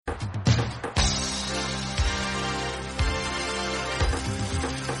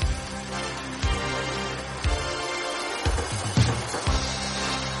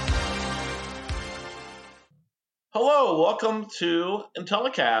Hello, welcome to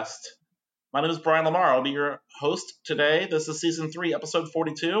Intellicast. My name is Brian Lamar. I'll be your host today. This is season 3, episode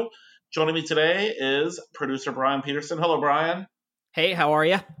 42. Joining me today is producer Brian Peterson. Hello, Brian. Hey, how are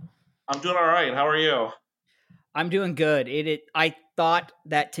you? I'm doing all right. How are you? I'm doing good. I thought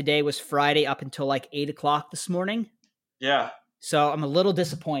that today was Friday up until like 8 o'clock this morning. Yeah. So I'm a little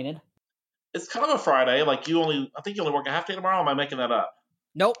disappointed. It's kind of a Friday. I think you only work a half day tomorrow. Am I making that up?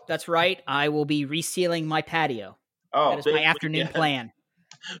 Nope, that's right. I will be resealing my patio. Oh, that is my afternoon plan.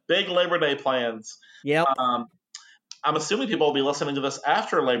 Big Labor Day plans. Yep. I'm assuming people will be listening to this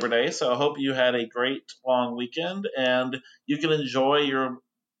after Labor Day, so I hope you had a great long weekend and you can enjoy your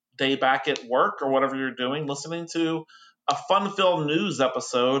day back at work or whatever you're doing, listening to a fun-filled news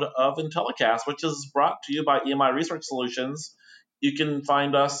episode of Intellicast, which is brought to you by EMI Research Solutions. You can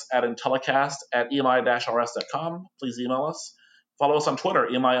find us at intellicast@emi-rs.com. Please email us. Follow us on Twitter,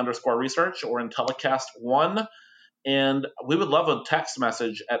 EMI_research or Intellicast1. And we would love a text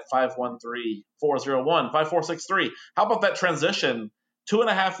message at 513-401-5463. How about that transition?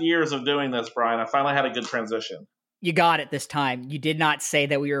 2.5 years of doing this, Brian. I finally had a good transition. You got it this time. You did not say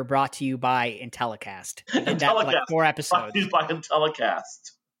that we were brought to you by Intellicast. You did that for like 4 episodes. Brought to you by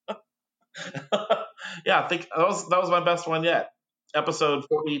Intellicast. Yeah, I think that was my best one yet. Episode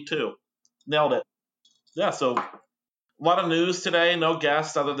 42. Nailed it. Yeah, so a lot of news today. No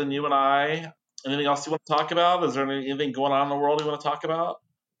guests other than you and I. Anything else you want to talk about? Is there anything going on in the world you want to talk about?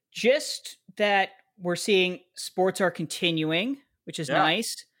 Just that we're seeing sports are continuing, which is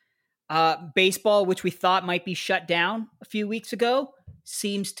nice. Baseball, which we thought might be shut down a few weeks ago,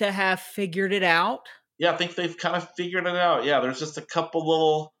 seems to have figured it out. Yeah, I think they've kind of figured it out. Yeah, there's just a couple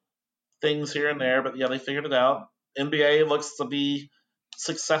little things here and there, but yeah, they figured it out. NBA looks to be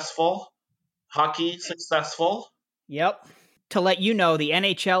successful. Hockey, successful. Yep. To let you know, the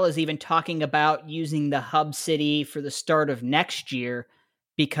NHL is even talking about using the hub city for the start of next year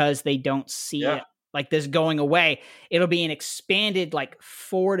because they don't see it like this going away. It'll be an expanded like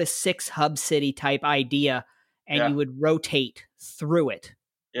 4 to 6 hub city type idea, and you would rotate through it.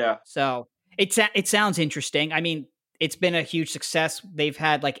 Yeah. So it sounds interesting. I mean, it's been a huge success. They've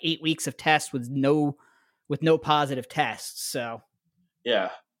had like 8 weeks of tests with no positive tests. So yeah,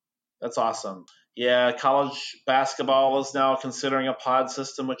 that's awesome. Yeah, college basketball is now considering a pod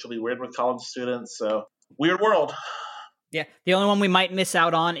system, which will be weird with college students. So weird world. Yeah, the only one we might miss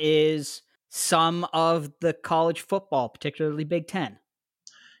out on is some of the college football, particularly Big Ten.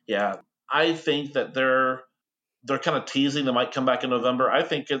 Yeah, I think that they're kind of teasing they might come back in November. I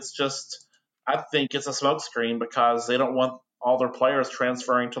think it's a smokescreen because they don't want all their players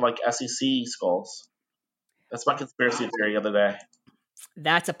transferring to like SEC schools. That's my conspiracy theory the other day.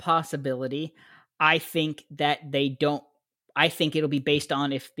 That's a possibility. I think that they don't. I think it'll be based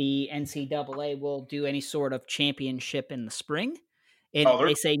on if the NCAA will do any sort of championship in the spring. And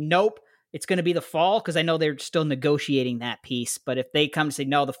they say, nope, it's going to be the fall, because I know they're still negotiating that piece. But if they come to say,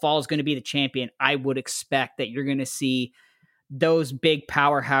 no, the fall is going to be the champion, I would expect that you're going to see those big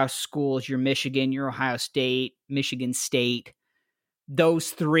powerhouse schools, your Michigan, your Ohio State, Michigan State, those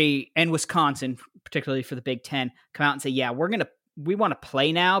three, and Wisconsin, particularly for the Big Ten, come out and say, yeah, we want to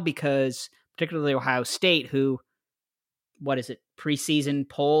play now, because particularly Ohio State, who, what is it, preseason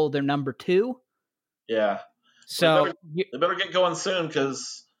poll, they're number 2. Yeah. So they better get going soon,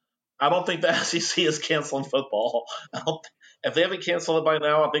 because I don't think the SEC is canceling football. If they haven't canceled it by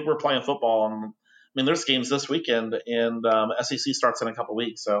now, I think we're playing football. And, I mean, there's games this weekend, and SEC starts in a couple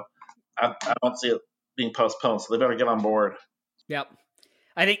weeks, so I don't see it being postponed. So they better get on board. Yep.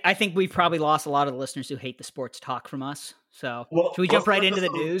 I think we've probably lost a lot of the listeners who hate the sports talk from us. So should we jump right into the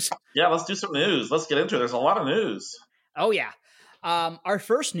news? Yeah, let's do some news. Let's get into it. There's a lot of news. Oh, yeah. Our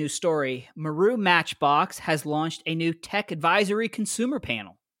first news story, Maru Matchbox has launched a new tech advisory consumer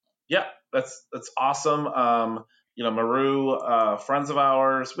panel. Yeah, that's awesome. Maru, friends of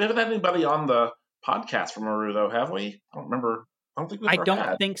ours. We haven't had anybody on the podcast from Maru, though, have we? I don't remember. I don't think we've ever had. I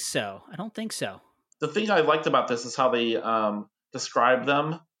don't think so. The thing I liked about this is how they describe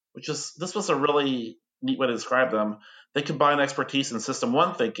them, this was a really neat way to describe them. They combine expertise in System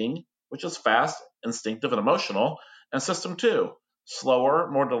 1 thinking, which is fast, instinctive, and emotional, and System 2, slower,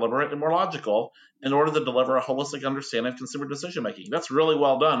 more deliberate, and more logical, in order to deliver a holistic understanding of consumer decision-making. That's really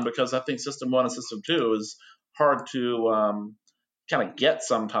well done, because I think System 1 and System 2 is hard to kind of get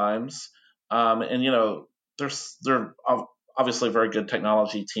sometimes. They're obviously a very good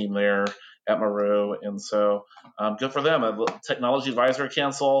technology team there at Maru, and so good for them. Technology Advisory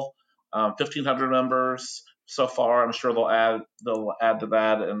Council, 1,500 members so far. I'm sure they'll add to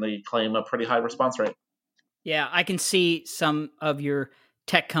that, and they claim a pretty high response rate. Yeah, I can see some of your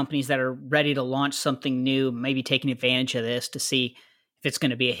tech companies that are ready to launch something new, maybe taking advantage of this to see if it's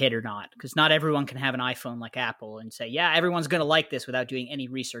going to be a hit or not. Because not everyone can have an iPhone like Apple and say, yeah, everyone's going to like this without doing any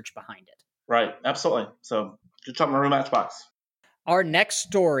research behind it. Right. Absolutely. So good job, Maru Matchbox. Our next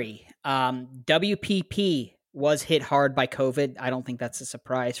story, WPP was hit hard by COVID. I don't think that's a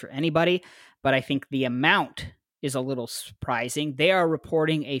surprise for anybody, but I think the amount is a little surprising. They are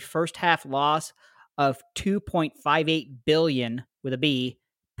reporting a first half loss of 2.58 billion with a B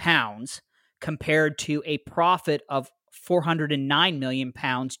pounds compared to a profit of 409 million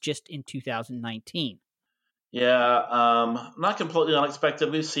pounds just in 2019. Yeah, not completely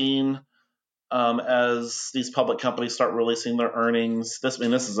unexpected. We've seen as these public companies start releasing their earnings.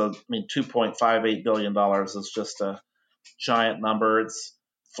 $2.58 billion is just a giant number. It's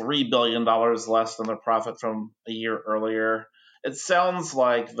 $3 billion less than their profit from a year earlier. It sounds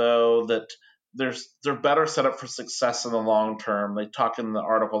like, though, that they're better set up for success in the long term. They talk in the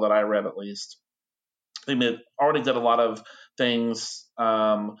article that I read, at least. They already did a lot of things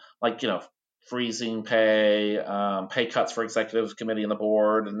like, freezing pay, pay cuts for executive committee and the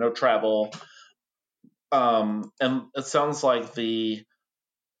board, and no travel. And it sounds like the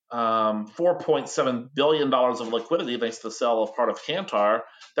 $4.7 billion of liquidity, thanks to the sale of part of Kantar,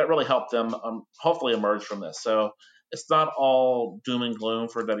 that really helped them hopefully emerge from this. So it's not all doom and gloom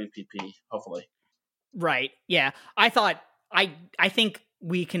for WPP, hopefully. Right. Yeah. I think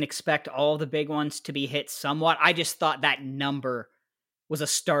we can expect all the big ones to be hit somewhat. I just thought that number was a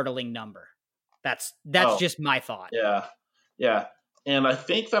startling number. That's just my thought. Yeah. Yeah. And I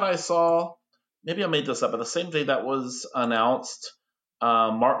think that I saw, maybe I made this up, but the same day that was announced,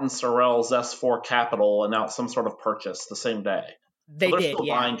 Martin Sorrell's S4 Capital announced some sort of purchase the same day. They're still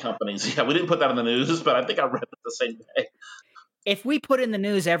buying companies. Yeah, we didn't put that in the news, but I think I read it the same day. If we put in the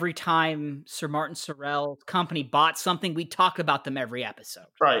news every time Sir Martin Sorrell's company bought something, we talk about them every episode.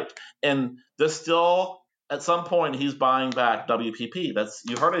 Right. And this still, at some point, he's buying back WPP.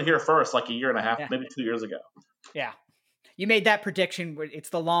 You heard it here first, like a year and a half, maybe 2 years ago. Yeah. You made that prediction. It's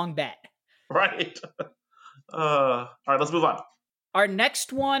the long bet. Right. All right, let's move on. Our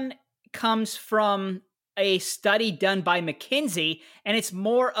next one comes from a study done by McKinsey, and it's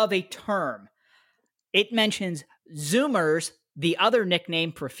more of a term. It mentions Zoomers, the other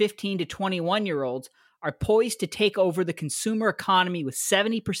nickname for 15 to 21-year-olds, are poised to take over the consumer economy with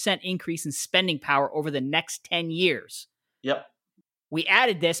 70% increase in spending power over the next 10 years. Yep. We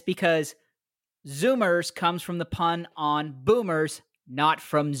added this because Zoomers comes from the pun on boomers, not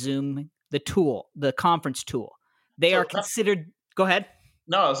from Zoom, the tool, the conference tool. They are considered... Go ahead.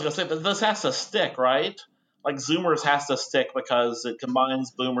 No, I was going to say that this has to stick, right? Like Zoomers has to stick because it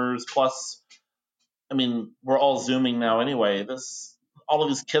combines boomers plus... I mean, we're all Zooming now anyway. All of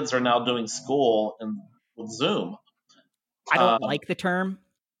these kids are now doing school with Zoom. I don't like the term.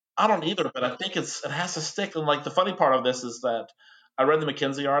 I don't either, but I think it has to stick. And like the funny part of this is that I read the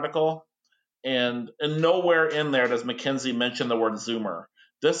McKinsey article, and nowhere in there does McKinsey mention the word Zoomer.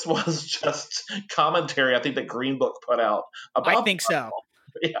 This was just commentary, I think, that Green Book put out about. I think so.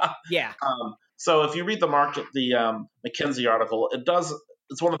 Yeah. Yeah. So if you read the McKinsey article,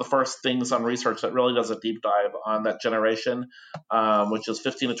 it's one of the first things on research that really does a deep dive on that generation, which is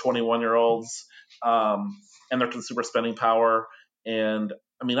 15 to 21-year-olds and their consumer spending power. And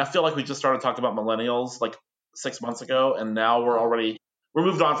I mean, I feel like we just started talking about millennials like 6 months ago, and now we're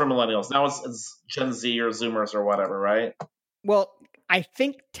moved on from millennials. Now it's Gen Z or Zoomers or whatever, right? Well, I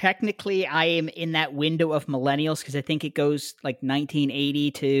think technically I am in that window of millennials because I think it goes like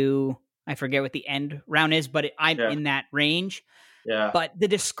 1980 to, I forget what the end round is, but I'm in that range. Yeah. But the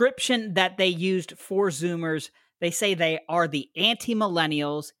description that they used for Zoomers, they say they are the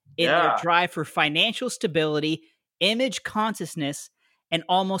anti-millennials in their drive for financial stability, image consciousness, and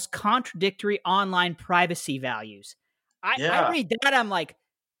almost contradictory online privacy values. I read that, I'm like,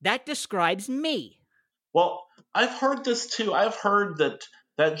 that describes me. Well, I've heard this too. I've heard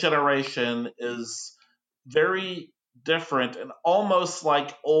that generation is very different and almost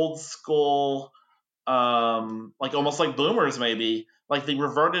like old school, like almost like boomers maybe. Like they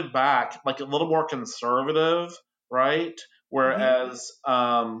reverted back, like a little more conservative, right? Whereas,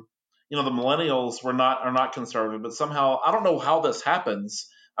 the millennials are not conservative, but somehow I don't know how this happens.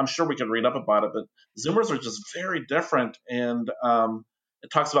 I'm sure we could read up about it, but Zoomers are just very different, and it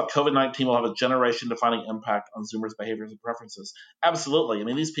talks about COVID-19 will have a generation-defining impact on Zoomers' behaviors and preferences. Absolutely. I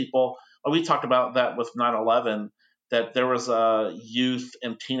mean, these people, we talked about that with 9/11, that there was youth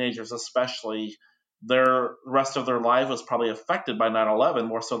and teenagers especially, the rest of their life was probably affected by 9/11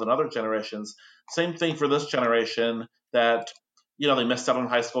 more so than other generations. Same thing for this generation, that they missed out on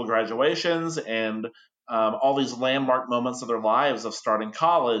high school graduations, and all these landmark moments of their lives of starting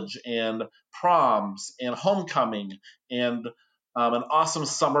college and proms and homecoming and an awesome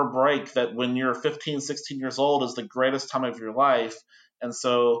summer break that when you're 15, 16 years old is the greatest time of your life. And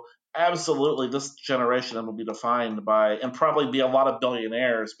so absolutely this generation will be defined by, and probably be a lot of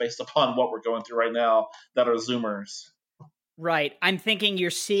billionaires based upon what we're going through right now that are Zoomers. Right. I'm thinking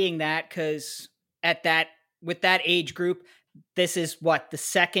you're seeing that because with that age group, this is what the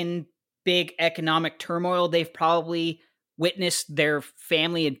second big economic turmoil they've probably witnessed their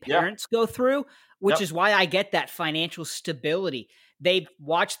family and parents go through, which is why I get that financial stability. They've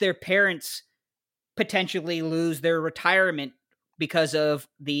watched their parents potentially lose their retirement because of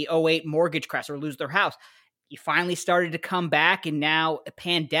the 2008 mortgage crash or lose their house. You finally started to come back, and now a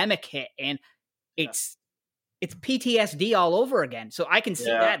pandemic hit, and it's PTSD all over again. So I can see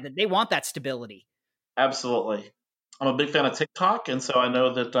that they want that stability. Absolutely. I'm a big fan of TikTok, and so I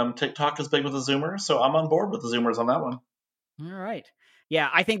know that TikTok is big with the Zoomers, so I'm on board with the Zoomers on that one. All right. Yeah,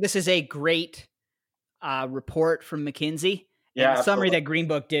 I think this is a great report from McKinsey. And the summary that Green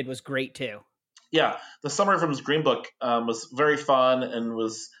Book did was great too. Yeah, the summary from his Green Book was very fun and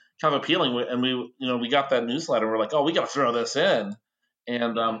was kind of appealing. And we got that newsletter. We're like, oh, we got to throw this in.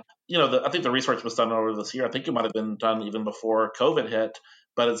 And I think the research was done over this year. I think it might have been done even before COVID hit,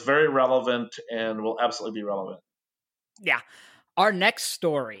 but it's very relevant and will absolutely be relevant. Yeah. Our next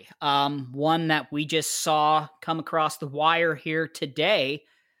story, one that we just saw come across the wire here today,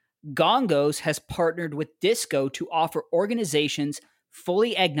 Gongos has partnered with Disco to offer organizations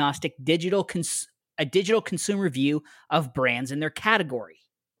fully agnostic a digital consumer view of brands in their category.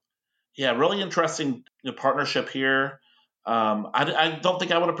 Yeah, really interesting partnership here. I don't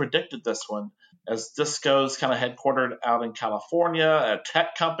think I would have predicted this one, as Disco's kind of headquartered out in California, a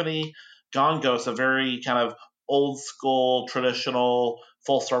tech company. Gongos, a very kind of old school, traditional,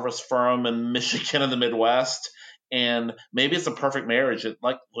 full service firm in Michigan in the Midwest. And maybe it's a perfect marriage.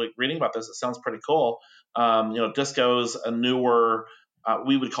 Like reading about this, it sounds pretty cool. Disco's a newer,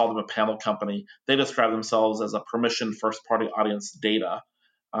 we would call them a panel company. They describe themselves as a permissioned first party audience data.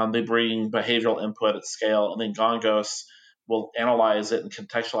 They bring behavioral input at scale, and then Gongos will analyze it and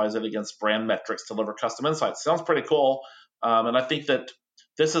contextualize it against brand metrics to deliver custom insights. Sounds pretty cool. And I think that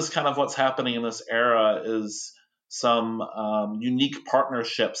this is kind of what's happening in this era is some unique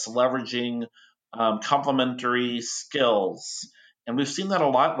partnerships leveraging complementary skills. And we've seen that a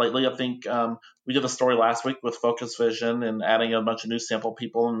lot lately. I think we did a story last week with Focus Vision and adding a bunch of new sample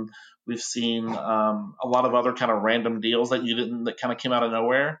people. And we've seen a lot of other kind of random deals that kind of came out of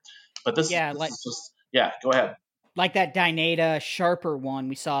nowhere. But this is just, go ahead. Like that Dynata Sharper one.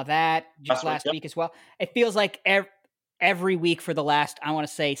 We saw that just last week as well. It feels like every week for the last, I want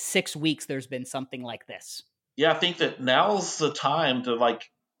to say 6 weeks, there's been something like this. Yeah, I think that now's the time to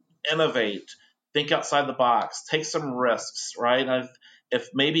innovate, think outside the box, take some risks, right? If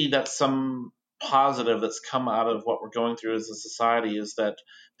maybe that's some positive that's come out of what we're going through as a society is that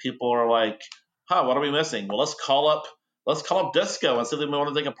people are like, what are we missing? Well, let's call up Disco and see if they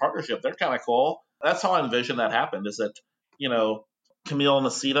want to take a partnership. They're kind of cool. That's how I envision that happened, is that, Camille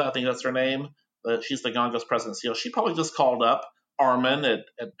Nocita, I think that's her name, she's the Gongos president CEO. She probably just called up Armin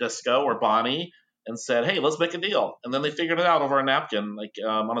at Disco or Bonnie and said, hey, let's make a deal. And then they figured it out over a napkin,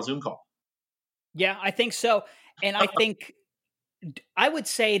 on a Zoom call. Yeah, I think so. And I think I would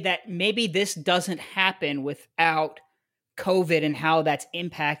say that maybe this doesn't happen without COVID and how that's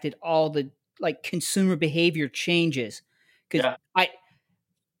impacted all the consumer behavior changes. Because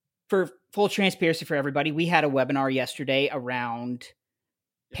for full transparency for everybody, we had a webinar yesterday around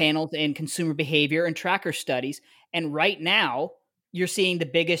panels in consumer behavior and tracker studies. And right now, you're seeing the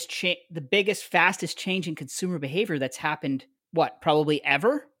biggest, fastest change in consumer behavior that's happened, probably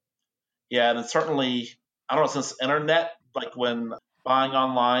ever? Yeah, and it's certainly, I don't know, since internet, when buying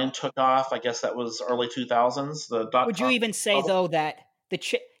online took off, I guess that was early 2000s. Would you even say, though, that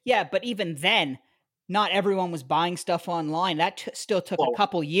but even then, not everyone was buying stuff online. That still took a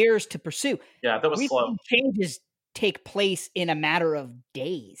couple years to pursue. Yeah, that was slow. Changes take place in a matter of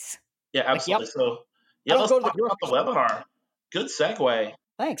days. Yeah, absolutely. So, let's talk about the webinar. Good segue.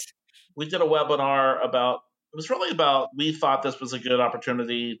 Thanks. We did a webinar we thought this was a good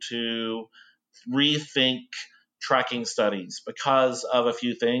opportunity to rethink tracking studies because of a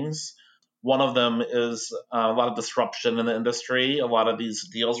few things. One of them is a lot of disruption in the industry. A lot of these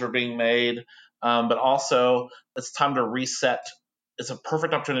deals are being made, but also it's time to reset. It's a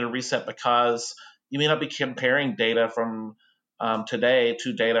perfect opportunity to reset because you may not be comparing data from today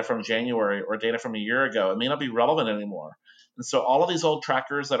to data from January or data from a year ago. It may not be relevant anymore. And so all of these old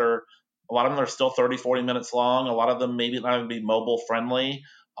trackers a lot of them are still 30, 40 minutes long. A lot of them maybe not even be mobile friendly.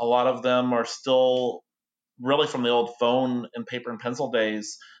 A lot of them are still really from the old phone and paper and pencil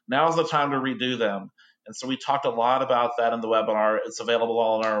days. Now's the time to redo them. And so we talked a lot about that in the webinar. It's available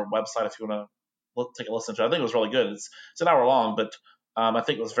all on our website if you want to take a listen to it. I think it was really good. It's an hour long, but I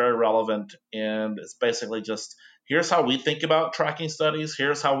think it was very relevant. And it's basically just, here's how we think about tracking studies.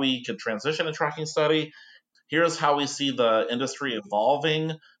 Here's how we could transition a tracking study. Here's how we see the industry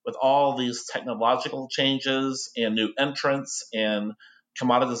evolving with all these technological changes and new entrants and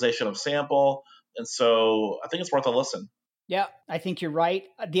commoditization of sample. And so I think it's worth a listen. Yeah, I think you're right.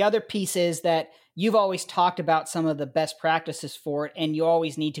 The other piece is that you've always talked about some of the best practices for it, and you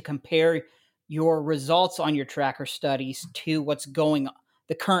always need to compare your results on your tracker studies to what's going on,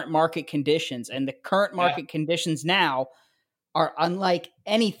 the current market conditions. And the current market conditions now are unlike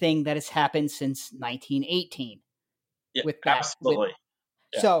anything that has happened since 1918. Yeah, with that, absolutely.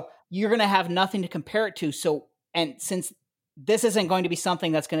 So you're going to have nothing to compare it to. So, and since this isn't going to be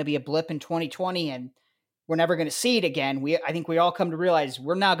something that's going to be a blip in 2020 and we're never going to see it again, I think we all come to realize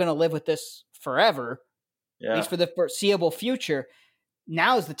we're not going to live with this forever, at least for the foreseeable future.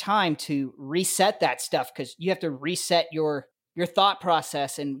 Now is the time to reset that stuff, because you have to reset your thought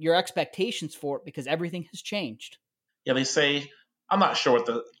process and your expectations for it, because everything has changed. Yeah, they say, I'm not sure what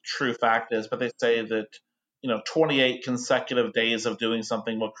the true fact is, but they say that 28 consecutive days of doing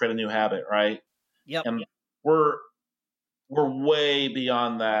something will create a new habit, right? Yep. And we're way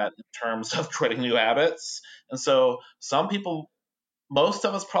beyond that in terms of creating new habits. And so some people, most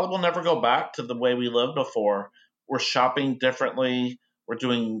of us probably will never go back to the way we lived before. We're shopping differently. We're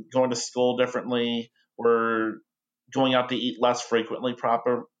going to school differently. We're going out to eat less frequently,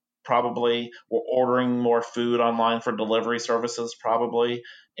 probably. We're ordering more food online for delivery services, probably.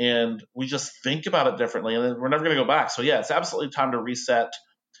 And we just think about it differently, and we're never going to go back. So yeah, it's absolutely time to reset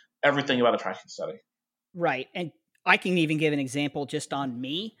everything about a tracking study. Right. And I can even give an example just on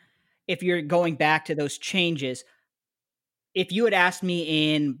me. If you're going back to those changes, if you had asked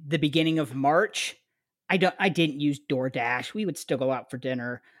me in the beginning of March, I didn't use DoorDash. We would still go out for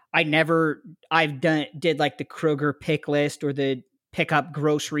dinner. did like the Kroger pick list or the pick up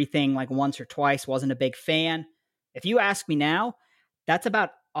grocery thing like once or twice. Wasn't a big fan. If you ask me now, that's about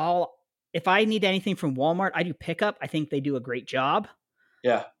all. If I need anything from Walmart, I do pickup. I think they do a great job.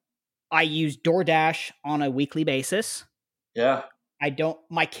 Yeah. I use DoorDash on a weekly basis. Yeah.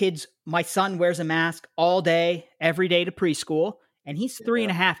 My son wears a mask all day, every day to preschool, and he's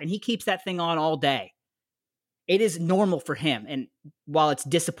 3.5, and he keeps that thing on all day. It is normal for him. And while it's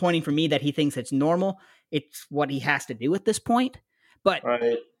disappointing for me that he thinks it's normal, it's what he has to do at this point. But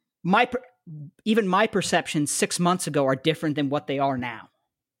even my perceptions 6 months ago are different than what they are now.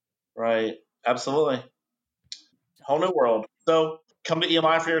 Right. Absolutely. Whole new world. So come to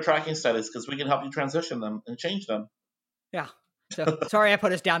EMI for your tracking studies, because we can help you transition them and change them. Yeah. So sorry I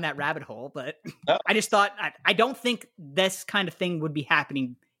put us down that rabbit hole, but I just thought, I don't think this kind of thing would be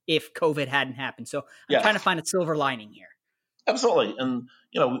happening if COVID hadn't happened. So I'm trying to find a silver lining here. Absolutely. And,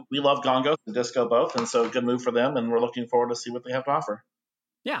 we love Gongos and Disco both. And so good move for them. And we're looking forward to see what they have to offer.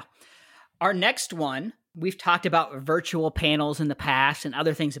 Yeah. Our next one, we've talked about virtual panels in the past and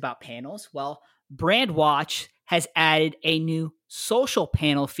other things about panels. Well, Brandwatch has added a new social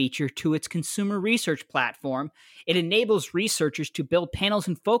panel feature to its consumer research platform. It enables researchers to build panels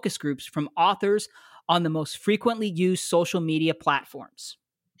and focus groups from authors on the most frequently used social media platforms.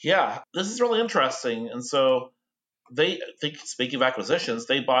 Yeah, this is really interesting. And so speaking of acquisitions,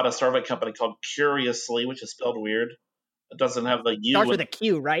 they bought a survey company called Curiously, which is spelled weird. It doesn't have the U. Starts with a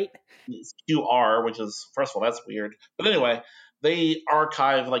Q, right? It's QR, which is, first of all, that's weird. But anyway, they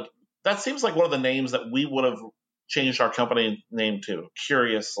archive, that seems like one of the names that we would have changed our company name to,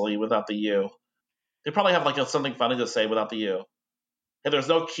 Curiously, without the U. They probably have something funny to say without the U. Hey, there's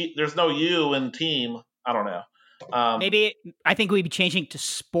no U in team. I don't know. I think we'd be changing to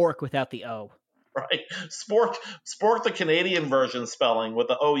Spork without the O. Right. Spork, the Canadian version spelling with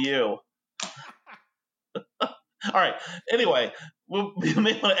the OU. All right. Anyway, we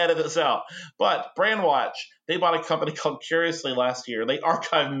may want to edit this out. But Brandwatch, they bought a company called Curiously last year. They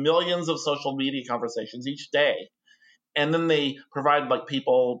archive millions of social media conversations each day. And then they provide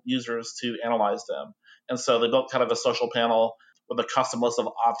users to analyze them. And so they built kind of a social panel with a custom list of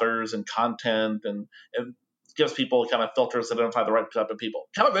authors and content, and it gives people kind of filters to identify the right type of people.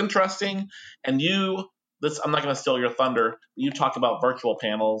 Kind of interesting. And I'm not going to steal your thunder. You talk about virtual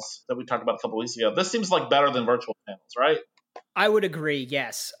panels that we talked about a couple weeks ago. This seems like better than virtual panels, right? I would agree,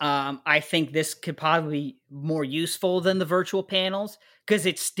 yes. I think this could probably be more useful than the virtual panels because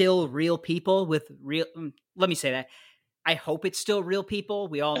it's still real people with real. Let me say that. I hope it's still real people.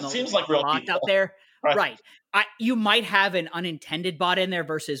 We all know it seems like real people out there. Right. You might have an unintended bot in there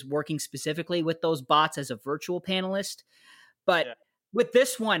versus working specifically with those bots as a virtual panelist. But with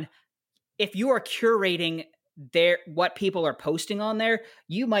this one, if you are curating what people are posting on there,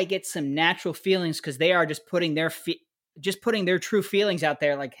 you might get some natural feelings because they are just putting their true feelings out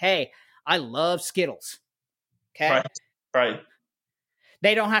there. Like, hey, I love Skittles. Okay. Right.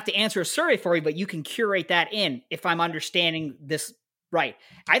 They don't have to answer a survey for you, but you can curate that in if I'm understanding this right.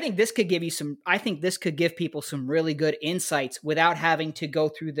 I think this could give people some really good insights without having to go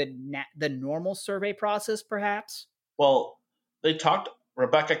through the normal survey process, perhaps. Well, they talked,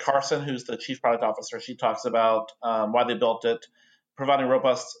 Rebecca Carson, who's the chief product officer, she talks about why they built it, providing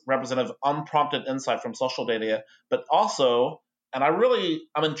robust, representative, unprompted insight from social data, but also, and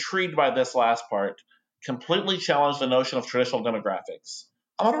I'm intrigued by this last part, completely challenge the notion of traditional demographics.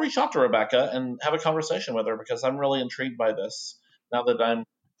 I want to reach out to Rebecca and have a conversation with her because I'm really intrigued by this now that I'm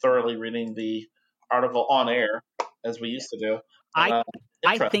thoroughly reading the article on air, as we used to do. I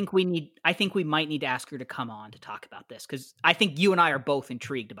think we might need to ask her to come on to talk about this because I think you and I are both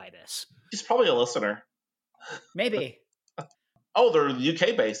intrigued by this. She's probably a listener. Maybe. Oh, they're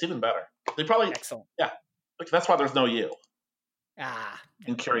UK based, even better. They probably excellent. Yeah, that's why there's no you.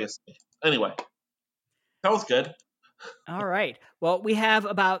 And curious. Anyway, that was good. All right. Well, we have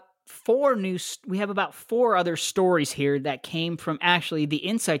about four other stories here that came from actually the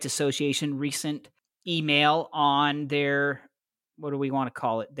Insights Association recent email on their, what do we want to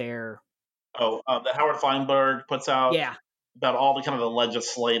call it? The Howard Feinberg puts out. Yeah. About all the kind of the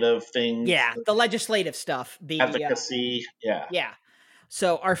legislative things. Yeah, the legislative stuff. The advocacy. Yeah.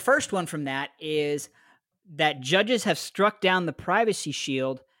 So our first one from that is that judges have struck down the privacy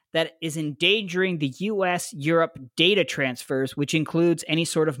shield that is endangering the US-Europe data transfers, which includes any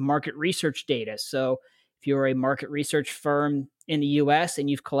sort of market research data. So if you're a market research firm in the US and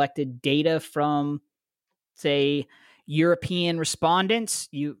you've collected data from, say, European respondents,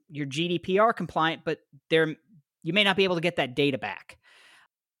 you're GDPR compliant, but you may not be able to get that data back.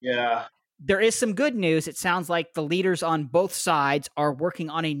 Yeah. There is some good news. It sounds like the leaders on both sides are working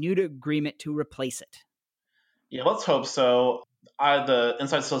on a new agreement to replace it. Yeah, let's hope so. The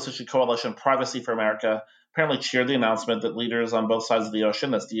Insights Association Coalition Privacy for America apparently cheered the announcement that leaders on both sides of the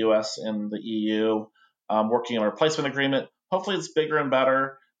ocean, that's the US and the EU, working on a replacement agreement. Hopefully it's bigger and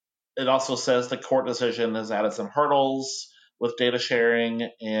better. It also says the court decision has added some hurdles with data sharing,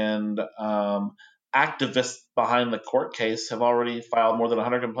 and activists behind the court case have already filed more than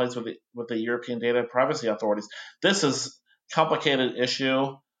 100 complaints with the European data privacy authorities. This is a complicated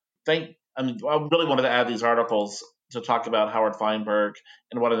issue. I really wanted to add these articles to talk about Howard Feinberg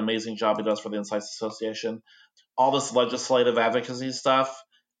and what an amazing job he does for the Insights Association. All this legislative advocacy stuff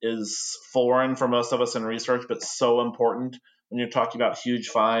is foreign for most of us in research, but so important when you're talking about huge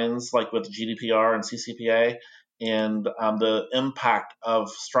fines like with GDPR and CCPA, and the impact of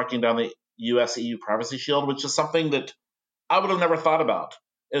striking down the US-EU privacy shield, which is something that I would have never thought about.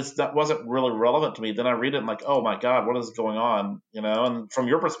 That wasn't really relevant to me. Then I read it and like, oh my God, what is going on? And from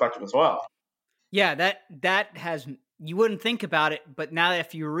your perspective as well. Yeah, that has, you wouldn't think about it, but now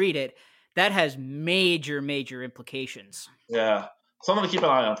if you read it, that has major, major implications. Yeah, something to keep an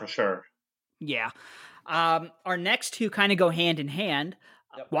eye on for sure. Yeah. Our next two kind of go hand in hand.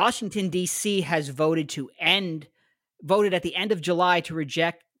 Yep. Washington, D.C. has voted at the end of July to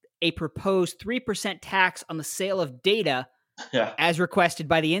reject a proposed 3% tax on the sale of data as requested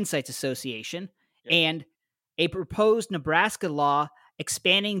by the Insights Association, and a proposed Nebraska law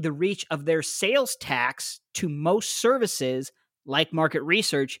expanding the reach of their sales tax to most services like market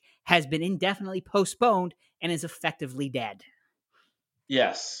research has been indefinitely postponed and is effectively dead.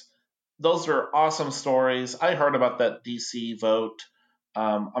 Yes. Those are awesome stories. I heard about that DC vote.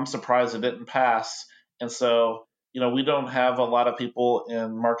 I'm surprised it didn't pass. And so, we don't have a lot of people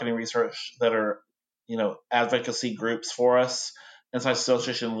in marketing research that are, advocacy groups for us. Insights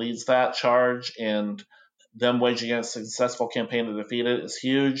Association leads that charge, and them waging a successful campaign to defeat it is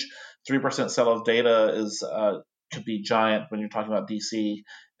huge. 3% sale of data could be giant when you're talking about DC,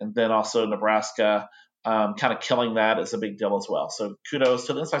 and then also Nebraska. Kind of killing that is a big deal as well. So kudos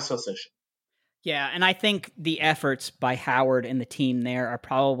to the Insights Association. Yeah, and I think the efforts by Howard and the team there are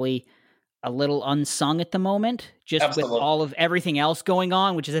probably a little unsung at the moment, just Absolutely. With all of everything else going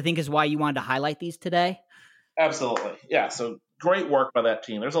on, which I think is why you wanted to highlight these today. Absolutely. Yeah, so great work by that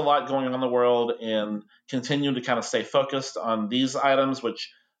team. There's a lot going on in the world, and continue to kind of stay focused on these items,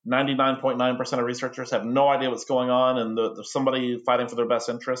 which 99.9% of researchers have no idea what's going on, and there's somebody fighting for their best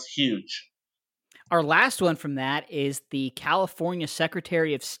interests. Huge. Our last one from that is the California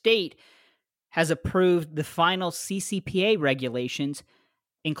Secretary of State has approved the final CCPA regulations,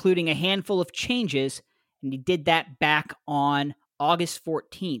 including a handful of changes, and he did that back on August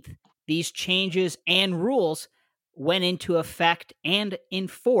 14th. These changes and rules went into effect and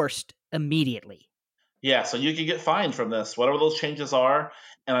enforced immediately. Yeah, so you could get fined from this, whatever those changes are.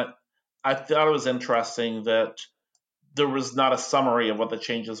 And I thought it was interesting that there was not a summary of what the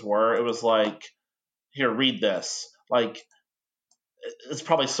changes were. It was like, here, read this. Like, it's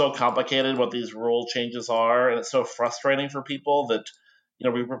probably so complicated what these rule changes are, and it's so frustrating for people that,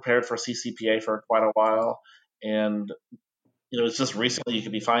 we prepared for CCPA for quite a while, and it's just recently you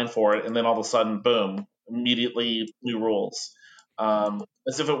could be fined for it, and then all of a sudden, boom, immediately new rules,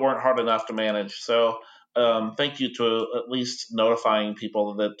 as if it weren't hard enough to manage. So, thank you to at least notifying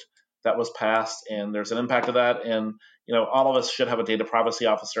people that that was passed, and there's an impact of that. And all of us should have a data privacy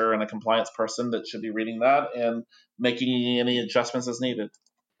officer and a compliance person that should be reading that and making any adjustments as needed.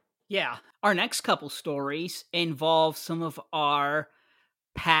 Yeah, our next couple stories involve some of our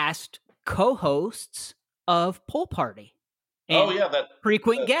past co-hosts of Poll Party. Oh yeah, that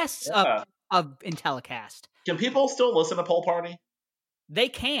frequent guests of Intellicast. Can people still listen to Poll Party? They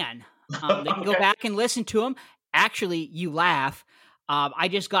can. They can go back and listen to them. Actually, you laugh. I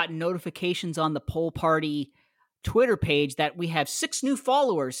just got notifications on the Poll Party Twitter page that we have 6 new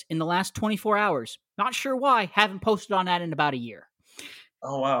followers in the last 24 hours. Not sure why. Haven't posted on that in about a year.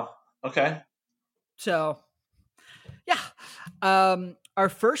 Oh, wow. Okay. So, yeah. Our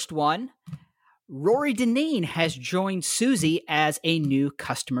first one, Rory Deneen has joined Suzy as a new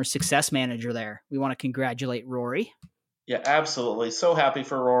customer success manager there. We want to congratulate Rory. Yeah, absolutely. So happy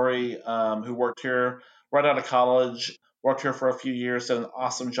for Rory, who worked here right out of college, worked here for a few years, did an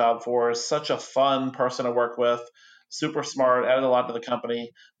awesome job for us. Such a fun person to work with, super smart, added a lot to the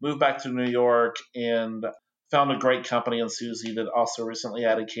company, moved back to New York, and found a great company in Suzy that also recently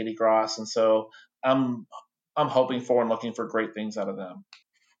added Katie Gross. And so I'm hoping for and looking for great things out of them.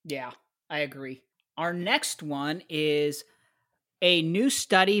 Yeah, I agree. Our next one is a new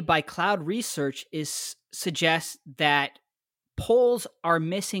study by Cloud Research suggests that polls are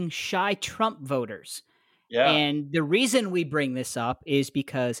missing shy Trump voters. Yeah. And the reason we bring this up is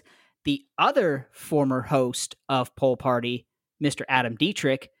because the other former host of Poll Party, Mr. Adam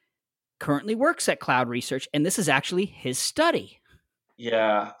Dietrich, currently works at Cloud Research, and this is actually his study.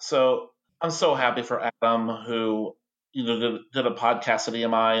 Yeah. So I'm so happy for Adam, who did a podcast at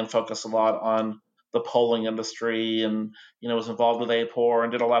EMI and focused a lot on the polling industry, and was involved with APOR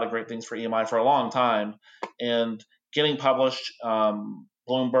and did a lot of great things for EMI for a long time. And getting published,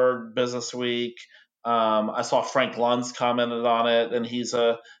 Bloomberg, Business Week. I saw Frank Luntz commented on it, and he's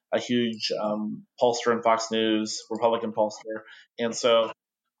a huge pollster in Fox News, Republican pollster. And so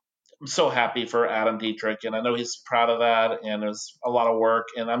I'm so happy for Adam Dietrich, and I know he's proud of that, and there's a lot of work,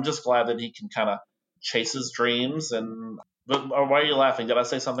 and I'm just glad that he can kind of chase his dreams. But why are you laughing? Did I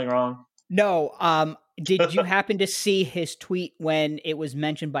say something wrong? No. Did you happen to see his tweet when it was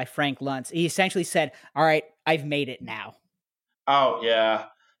mentioned by Frank Luntz? He essentially said, "All right, I've made it now." Oh yeah,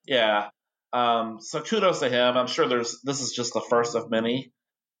 yeah. So kudos to him. I'm sure this is just the first of many,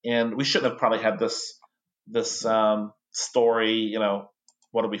 and we shouldn't have probably had this story.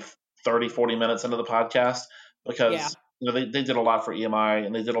 What are we, 30, 40 minutes into the podcast, because they did a lot for EMI,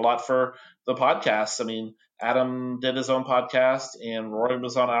 and they did a lot for the podcast. I mean, Adam did his own podcast, and Rory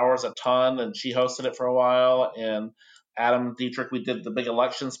was on ours a ton, and she hosted it for a while. And Adam Dietrich, we did the big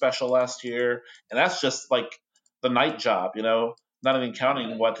election special last year, and that's just like the night job, not even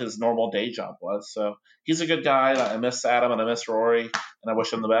counting what his normal day job was. So he's a good guy. I miss Adam and I miss Rory, and I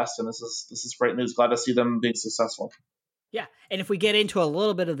wish him the best. And this is great news. Glad to see them being successful. Yeah, and if we get into a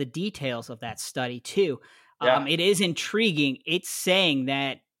little bit of the details of that study too, it is intriguing. It's saying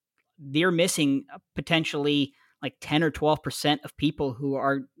that they're missing potentially like 10 or 12% of people who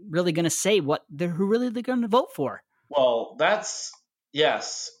are really going to say what they're going to vote for. Well,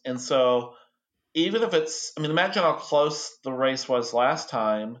 yes. And so even if imagine how close the race was last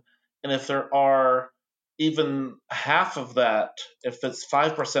time. And if there are even half of that, if it's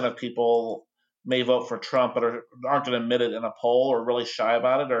 5% of people may vote for Trump but aren't going to admit it in a poll or really shy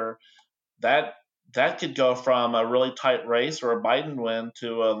about it, or that could go from a really tight race or a Biden win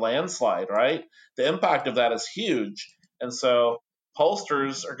to a landslide, right? The impact of that is huge. And so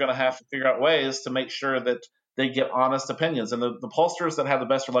pollsters are going to have to figure out ways to make sure that they get honest opinions. And the pollsters that have the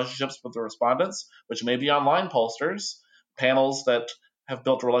best relationships with the respondents, which may be online pollsters, panels that have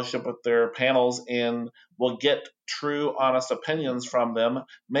built a relationship with their panels and will get true, honest opinions from them,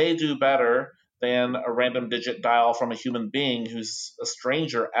 may do better than a random digit dial from a human being who's a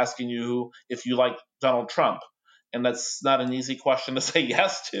stranger asking you if you like Donald Trump. And that's not an easy question to say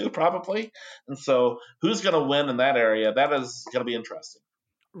yes to, probably. And so who's going to win in that area? That is going to be interesting.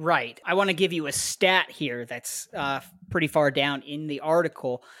 Right. I want to give you a stat here that's pretty far down in the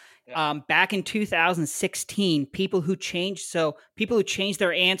article. Yeah. Back in 2016, people who changed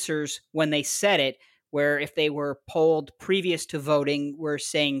their answers when they said it, where if they were polled previous to voting were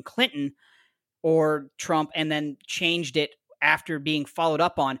saying Clinton or Trump and then changed it after being followed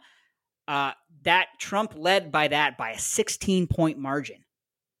up on, that Trump led by a 16-point margin.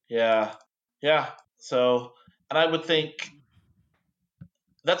 Yeah. So, and I would think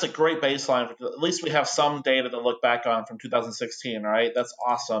that's a great baseline. At least we have some data to look back on from 2016, right? That's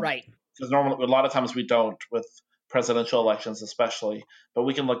awesome. Right. Because normally, a lot of times we don't with presidential elections especially, but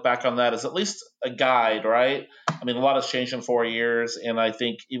we can look back on that as at least a guide, right? I mean, a lot has changed in 4 years, and I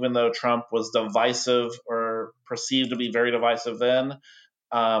think even though Trump was divisive or perceived to be very divisive then,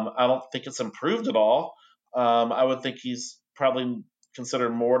 I don't think it's improved at all. I would think he's probably considered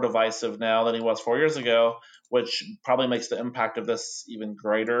more divisive now than he was 4 years ago, which probably makes the impact of this even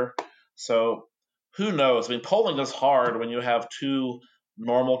greater. So who knows? I mean, polling is hard when you have two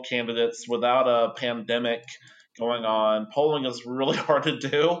normal candidates without a pandemic going on. Polling is really hard to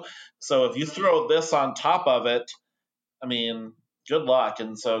do. So if you throw this on top of it, I mean, good luck.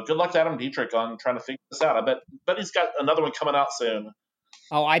 And so good luck to Adam Dietrich on trying to figure this out. I bet he's got another one coming out soon.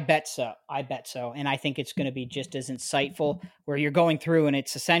 Oh, I bet so. And I think it's going to be just as insightful, where you're going through and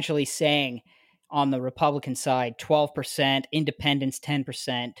it's essentially saying on the Republican side, 12%, independents,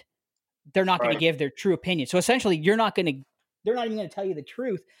 10%. They're not going to give their true opinion. So essentially they're not even going to tell you the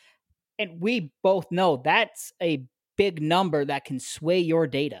truth. And we both know that's a big number that can sway your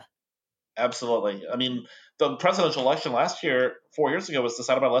data. Absolutely. I mean, the presidential election last year, 4 years ago, was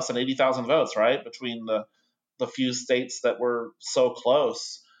decided by less than 80,000 votes, right? Between the few states that were so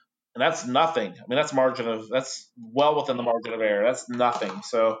close. And that's nothing. I mean, that's well within the margin of error. That's nothing.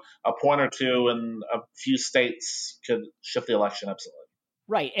 So a point or two in a few states could shift the election. Absolutely.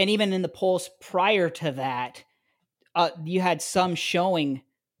 Right. And even in the polls prior to that, you had some showing,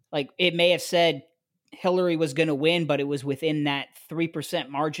 like it may have said Hillary was going to win, but it was within that 3%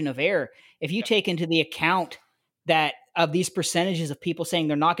 margin of error. If you take into the account that of these percentages of people saying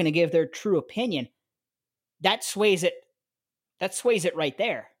they're not going to give their true opinion, that sways it right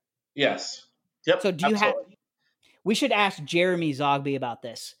there. Yes. Yep. So we should ask Jeremy Zogby about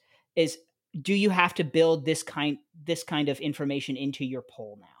this. Do you have to build this kind of information into your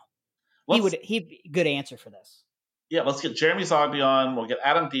poll now? He'd good answer for this. Yeah, let's get Jeremy Zogby on. We'll get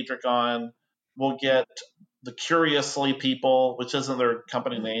Adam Dietrich on. We'll get the Curiously people, which isn't their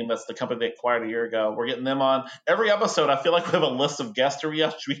company name. That's the company they acquired a year ago. We're getting them on. Every episode, I feel like we have a list of guests to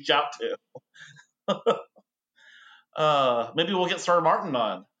reach out to. Maybe we'll get Sir Martin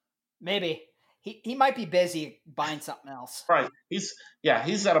on. Maybe. He might be busy buying something else. Right. He's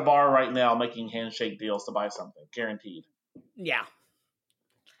at a bar right now making handshake deals to buy something, guaranteed. Yeah.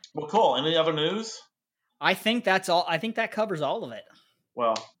 Well, cool. Any other news? I think that's all. I think that covers all of it.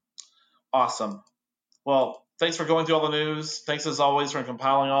 Well, awesome. Well, thanks for going through all the news. Thanks as always for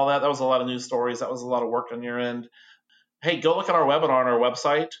compiling all that. That was a lot of news stories. That was a lot of work on your end. Hey, go look at our webinar on our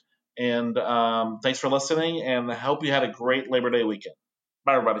website. And thanks for listening. And I hope you had a great Labor Day weekend.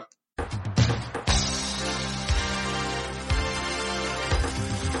 Bye, everybody.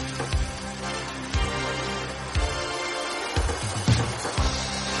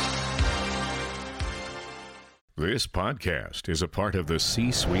 This podcast is a part of the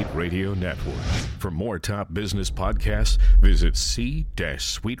C-Suite Radio Network. For more top business podcasts, visit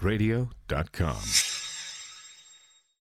c-suiteradio.com.